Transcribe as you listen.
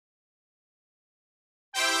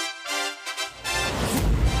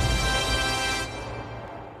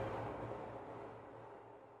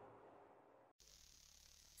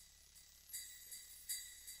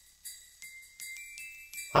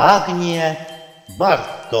Агния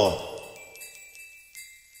Барто.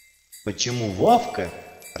 Почему Вовка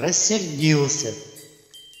рассердился?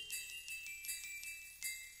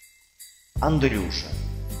 Андрюша,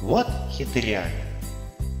 вот хитряга,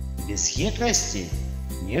 без хитрости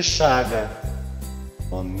ни шага.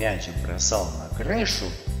 Он мячик бросал на крышу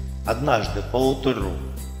однажды поутру.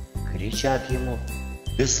 Кричат ему: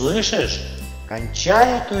 ты слышишь,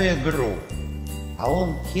 кончай эту игру. А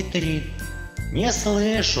он хитрит: не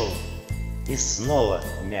слышу. И снова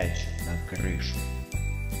мяч на крышу.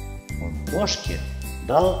 Он кошке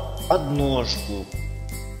дал подножку,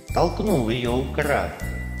 толкнул ее украдкой.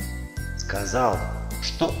 Сказал,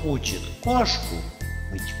 что учит кошку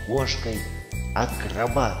быть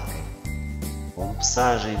кошкой-акробаткой. Он в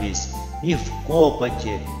саже весь и в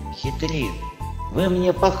копоте хитрит. Вы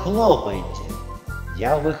мне похлопайте,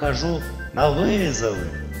 я выхожу на вызовы.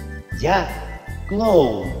 Я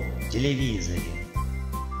клоун в телевизоре.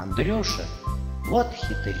 Андрюша, вот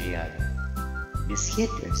хитряга, без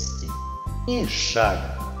хитрости и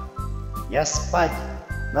шага. Я спать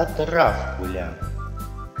на травку лягу,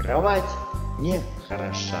 кровать не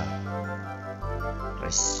хороша.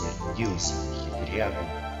 Рассердился на хитрягу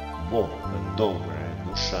Вовка, добрая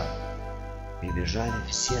душа. Прибежали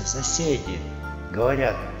все соседи,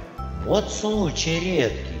 говорят: вот случай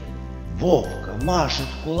редкий, Вовка машет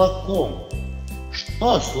кулаком.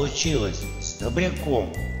 Что случилось с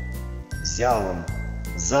добряком? Взял он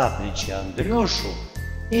за плечи Андрюшу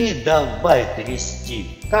и давай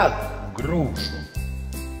трясти, как грушу.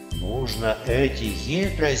 Нужно эти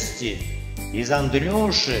хитрости из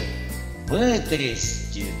Андрюши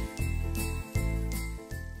вытрясти.